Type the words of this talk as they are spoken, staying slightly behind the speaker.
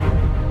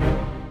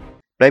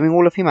Blaming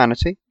All of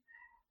Humanity,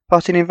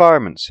 part in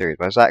Environment series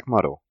by Zack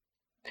Muddle.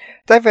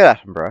 David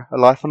Attenborough, A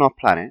Life on Our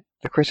Planet,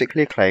 the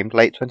critically acclaimed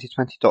late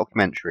 2020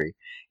 documentary,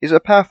 is a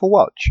powerful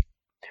watch.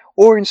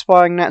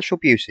 Awe-inspiring natural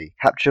beauty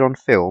captured on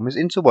film is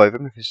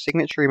interwoven with his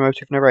signature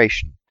emotive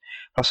narration,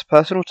 plus a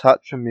personal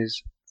touch from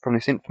this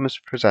infamous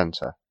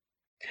presenter.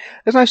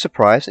 There's no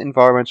surprise that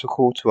environmental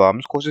call to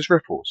arms causes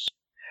ripples.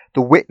 The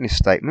witness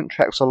statement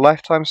tracks a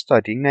lifetime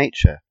studying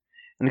nature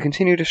and the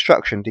continued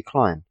destruction and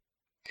decline.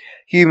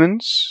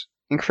 Humans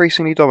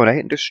increasingly dominate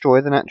and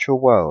destroy the natural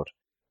world,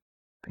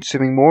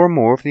 consuming more and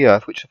more of the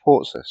earth which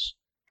supports us.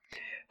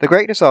 The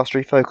great disaster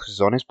he focuses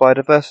on is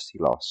biodiversity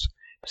loss,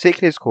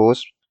 particularly as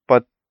caused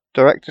by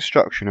direct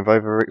destruction of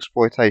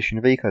overexploitation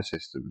of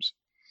ecosystems.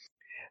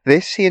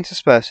 This he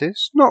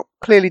intersperses, not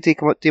clearly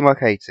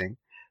demarcating,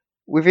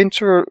 with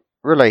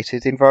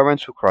interrelated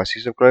environmental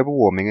crises of global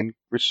warming and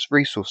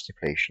resource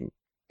depletion.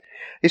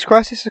 These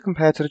crises are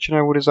compared to the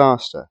Chernobyl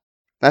disaster,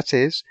 that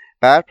is,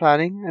 bad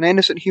planning and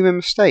innocent human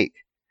mistake.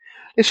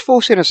 This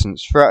false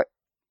innocence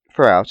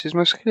throughout is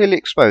most clearly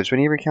exposed when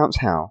he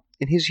recounts how,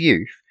 in his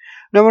youth,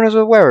 no one was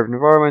aware of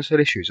environmental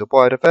issues or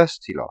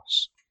biodiversity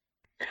loss.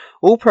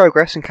 All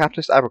progress in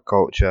capitalist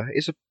agriculture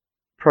is a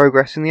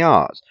progress in the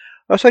art,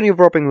 not only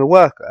of robbing the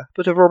worker,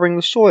 but of robbing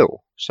the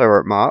soil, so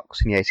wrote Marx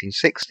in the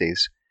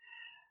 1860s.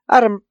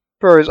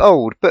 Attenborough is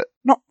old, but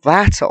not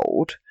that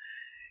old.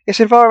 Yes,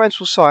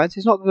 environmental science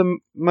is not the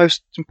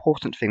most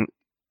important thing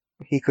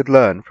he could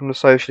learn from the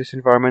socialist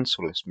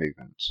environmentalist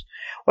movements.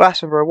 While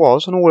Attenborough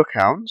was, on all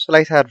accounts, a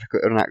late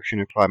advocate of an action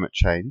of climate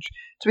change,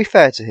 to be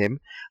fair to him,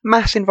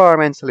 mass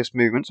environmentalist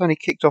movements only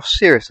kicked off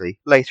seriously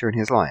later in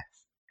his life.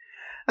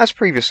 As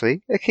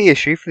previously, a key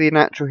issue for the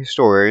natural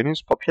historian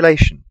is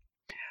population.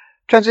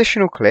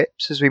 Transitional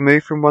clips, as we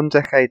move from one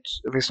decade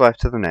of his life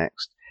to the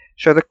next,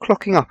 show the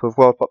clocking up of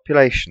world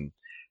population,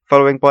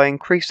 following by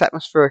increased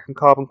atmospheric and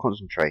carbon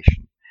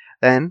concentration,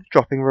 then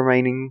dropping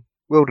remaining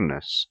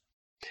wilderness.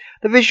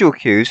 The visual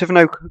cues have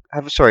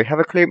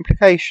a clear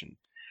implication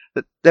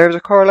that there is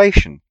a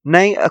correlation,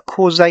 nay a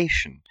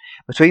causation,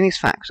 between these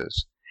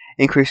factors.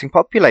 Increasing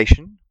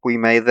population, we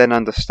may then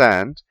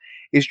understand,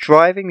 is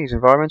driving these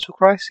environmental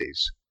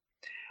crises.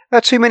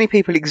 That too many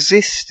people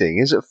existing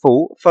is at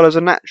fault follows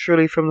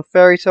naturally from the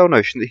fairy tale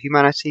notion that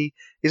humanity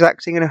is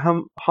acting in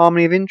a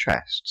harmony of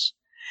interests.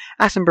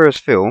 Attenborough's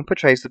film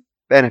portrays the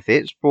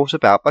benefits brought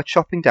about by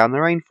chopping down the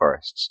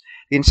rainforests,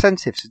 the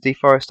incentives to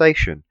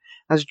deforestation,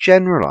 as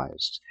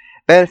generalised,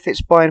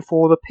 benefits by and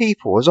for the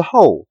people as a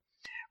whole.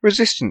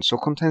 Resistance or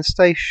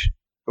contestation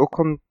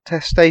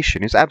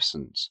is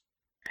absent.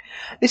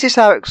 This is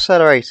how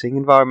accelerating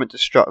environment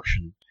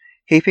destruction,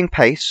 keeping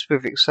pace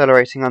with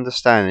accelerating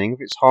understanding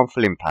of its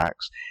harmful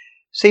impacts,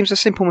 seems a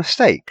simple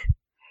mistake.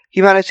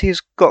 Humanity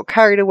has got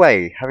carried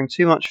away, having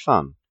too much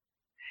fun.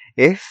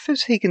 If,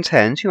 as he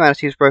contends,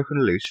 humanity has broken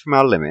loose from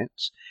our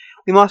limits,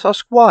 we must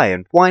ask why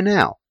and why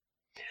now.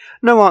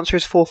 No answer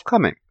is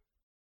forthcoming.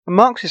 A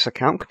Marxist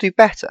account could do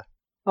better.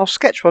 I'll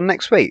sketch one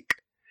next week.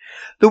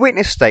 The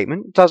witness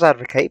statement does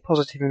advocate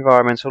positive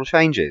environmental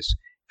changes,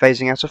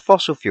 phasing out of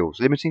fossil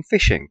fuels, limiting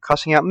fishing,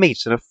 cutting out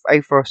meat and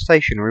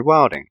afforestation and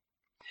rewilding.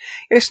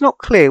 Yet it's not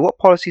clear what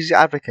policies it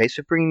advocates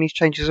for bringing these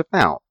changes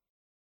about.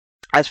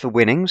 As for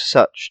winning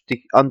such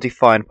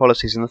undefined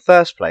policies in the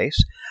first place,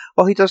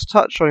 while he does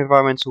touch on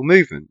environmental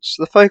movements,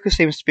 the focus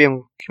seems to be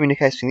on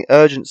communicating the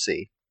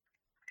urgency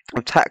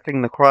of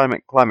tackling the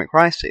climate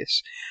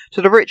crisis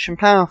to the rich and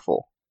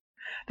powerful.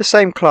 The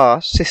same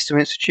class, system,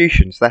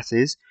 institutions, that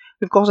is,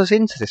 who've got us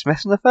into this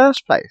mess in the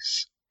first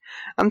place.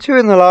 And who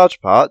in the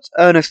large part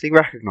earnestly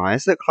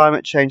recognise that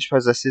climate change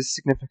possesses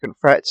significant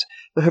threats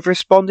that have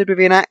responded with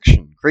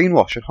inaction,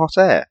 greenwash and hot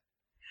air.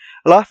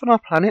 Life on our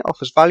planet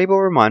offers valuable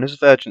reminders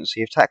of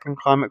urgency of tackling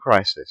climate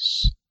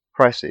crises,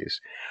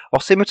 while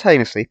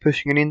simultaneously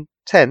pushing an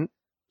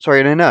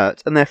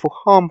inert and therefore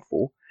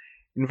harmful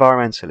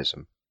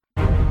environmentalism.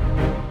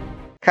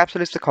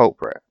 Capitalist the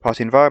Culprit, part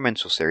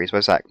Environmental series by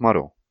Zack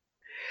Muddle.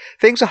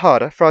 Things are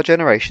harder for our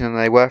generation than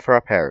they were for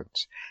our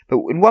parents, but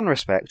in one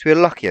respect we are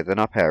luckier than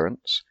our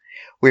parents.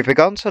 We have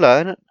begun to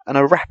learn and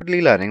are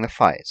rapidly learning the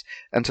fight,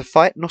 and to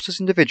fight not as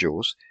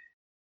individuals,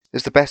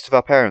 as the best of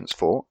our parents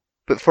fought,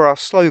 but for our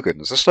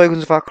slogans, the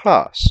slogans of our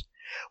class.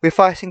 We are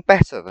fighting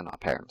better than our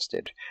parents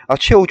did. Our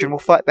children will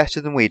fight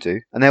better than we do,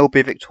 and they will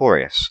be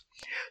victorious.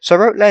 So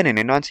wrote Lenin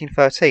in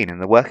 1913 in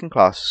The Working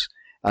Class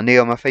and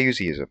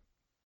Neo-Malthusianism.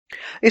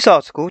 This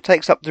article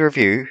takes up the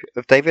review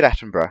of David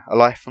Attenborough, A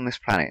Life on This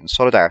Planet in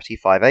Solidarity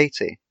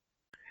 580.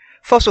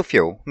 Fossil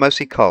fuel,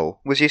 mostly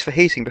coal, was used for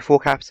heating before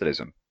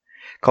capitalism.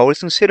 Coal is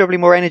considerably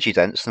more energy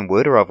dense than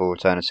wood or other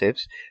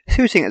alternatives,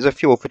 suiting it as a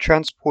fuel for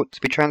to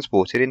be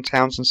transported in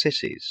towns and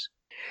cities.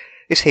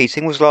 This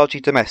heating was largely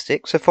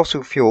domestic, so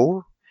fossil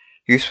fuel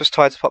use was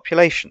tied to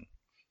population.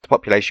 The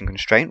population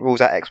constraint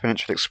rules out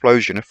exponential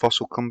explosion of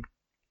fossil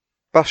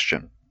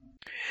combustion.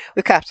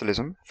 With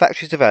capitalism,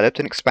 factories developed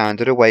and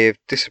expanded a way of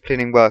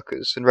disciplining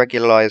workers and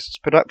regularised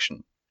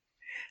production.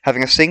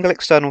 Having a single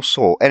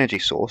external energy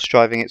source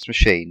driving its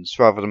machines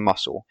rather than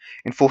muscle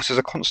enforces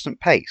a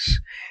constant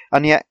pace,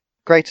 and yet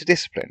greater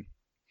discipline.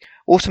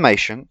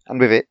 Automation, and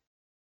with it,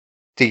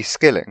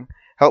 de-skilling,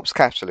 helps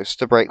capitalists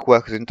to break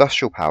workers'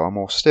 industrial power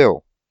more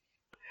still.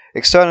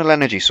 External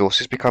energy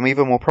sources become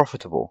even more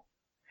profitable.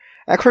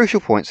 At crucial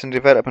points in the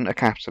development of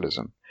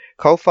capitalism,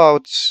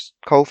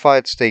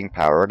 coal-fired steam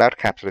power allowed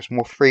capitalists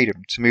more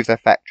freedom to move their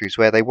factories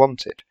where they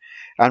wanted,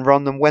 and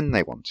run them when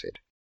they wanted,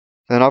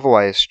 than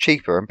otherwise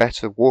cheaper and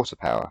better water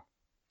power.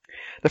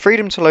 The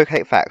freedom to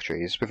locate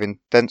factories within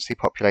densely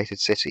populated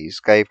cities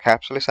gave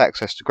capitalists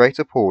access to a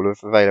greater pool of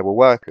available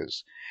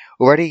workers,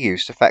 already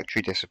used to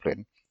factory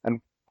discipline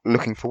and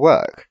looking for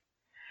work.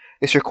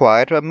 This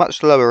required a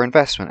much lower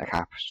investment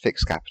of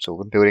fixed capital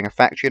than building a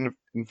factory in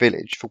a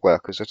village for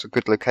workers at a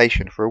good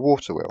location for a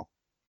water wheel.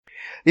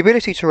 The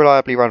ability to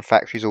reliably run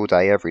factories all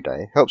day, every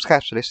day, helps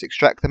capitalists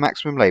extract the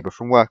maximum labour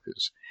from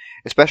workers,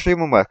 especially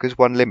when workers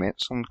won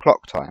limits on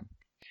clock time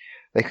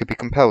they could be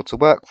compelled to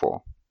work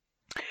for.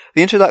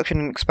 The introduction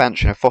and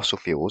expansion of fossil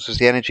fuels as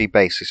the energy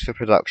basis for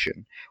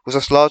production was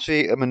thus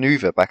largely a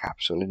manoeuvre by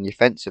capital in the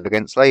offensive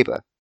against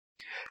labour.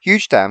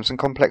 Huge dams and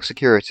complex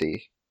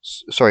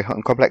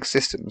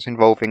systems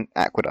involving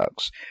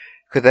aqueducts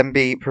could then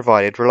be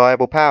provided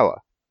reliable power,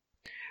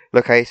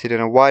 located in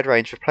a wide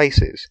range of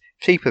places,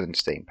 cheaper than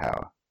steam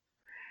power.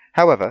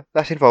 However,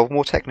 that involved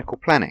more technical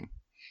planning,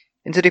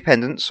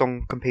 interdependence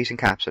on competing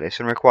capitalists,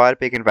 and required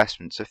big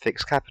investments of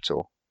fixed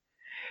capital.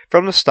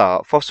 From the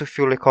start, fossil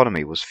fuel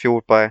economy was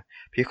fueled by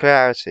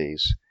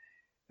peculiarities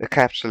of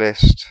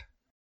capitalist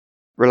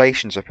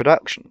relations of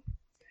production.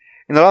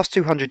 In the last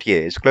 200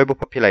 years, global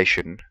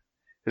population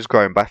has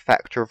grown by a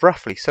factor of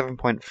roughly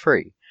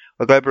 7.3,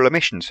 while global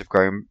emissions have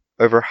grown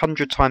over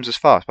 100 times as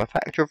fast by a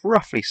factor of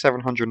roughly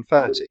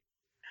 730.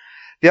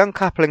 The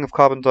uncoupling of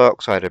carbon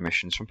dioxide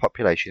emissions from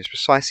population is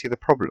precisely the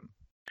problem.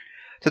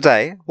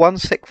 Today,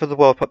 1/6 of the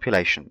world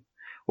population,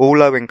 all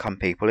low-income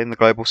people in the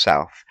global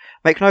south,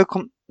 make no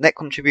net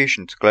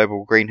contribution to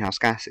global greenhouse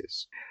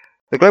gases.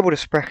 The global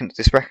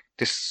discrepancy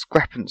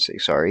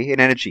in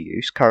energy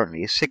use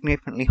currently is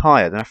significantly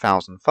higher than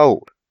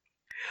 1,000-fold.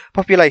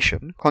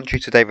 Population,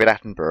 contrary to David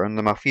Attenborough and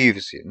the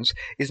Malthusians,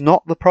 is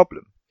not the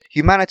problem.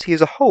 Humanity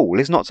as a whole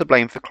is not to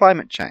blame for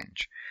climate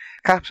change.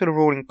 Capital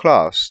ruling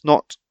class,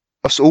 not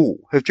us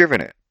all, have driven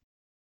it.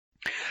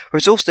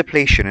 Resource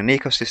depletion and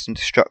ecosystem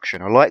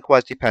destruction are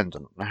likewise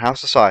dependent on how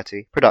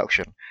society,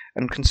 production,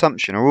 and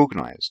consumption are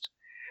organised,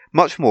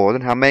 much more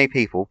than how many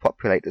people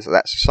populate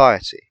that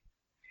society.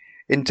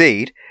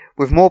 Indeed,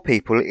 with more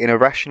people in a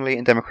rationally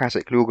and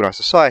democratically organised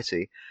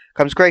society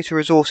comes greater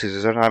resources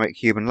as dynamic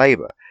human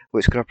labour,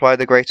 which can apply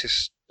the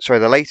latest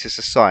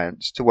of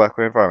science to work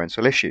on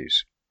environmental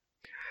issues.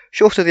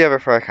 Short of the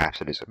overthrow of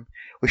capitalism,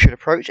 we should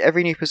approach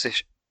every new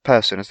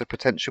person as a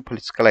potential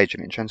political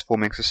agent in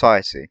transforming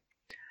society,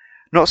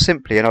 not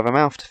simply another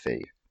mouth to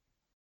feed.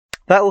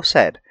 That all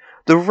said,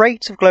 the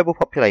rate of global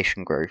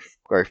population growth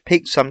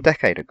peaked some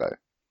decade ago.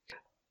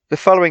 The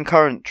following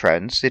current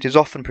trends, it is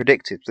often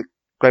predicted that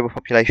global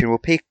population will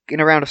peak in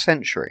around a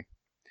century.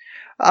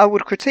 I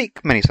would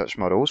critique many such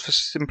models for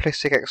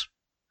simplistic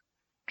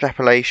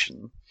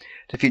extrapolation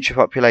to future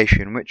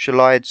population which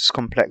elides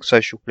complex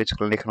social,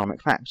 political and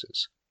economic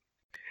factors.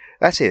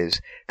 That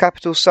is,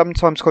 capital's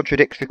sometimes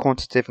contradictory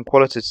quantitative and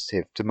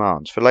qualitative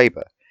demands for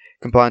labour,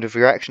 combined with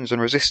reactions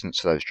and resistance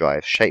to those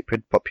drives, shape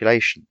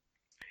population.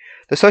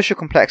 The social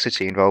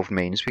complexity involved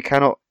means we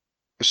cannot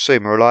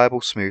assume a reliable,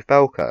 smooth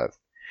bell curve,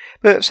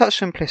 but such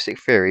simplistic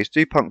theories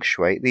do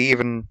punctuate the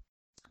even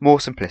more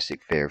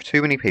simplistic fear of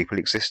too many people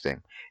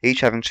existing,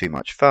 each having too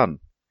much fun.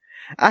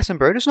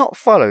 Attenborough does not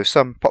follow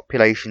some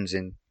populations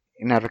in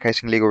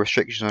advocating legal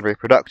restrictions on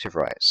reproductive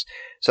rights,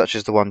 such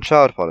as the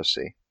one-child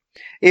policy.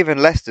 Even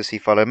less does he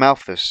follow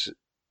Malthus,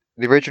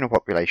 the original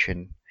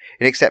population,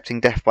 in accepting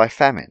death by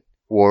famine,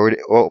 or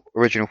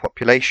original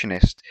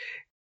populationist,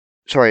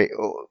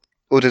 or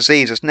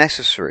disease as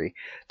necessary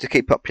to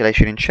keep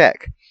population in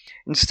check.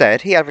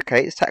 Instead, he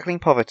advocates tackling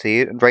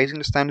poverty and raising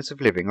the standards of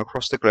living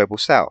across the global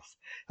south,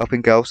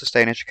 helping girls to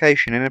stay in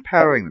education and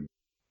empowering them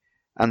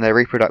and their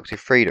reproductive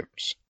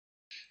freedoms.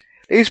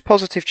 These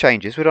positive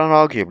changes would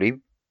unarguably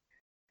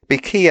be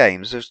key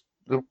aims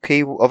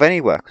of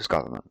any workers'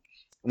 government,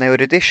 and they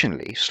would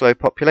additionally slow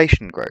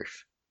population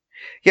growth.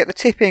 Yet the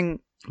tipping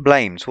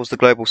blame towards the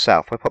global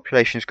south, where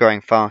population is growing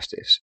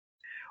fastest,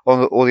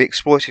 or the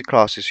exploited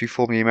classes who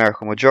form the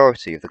numerical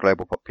majority of the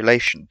global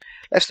population,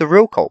 lets the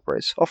real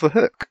culprits off the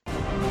hook.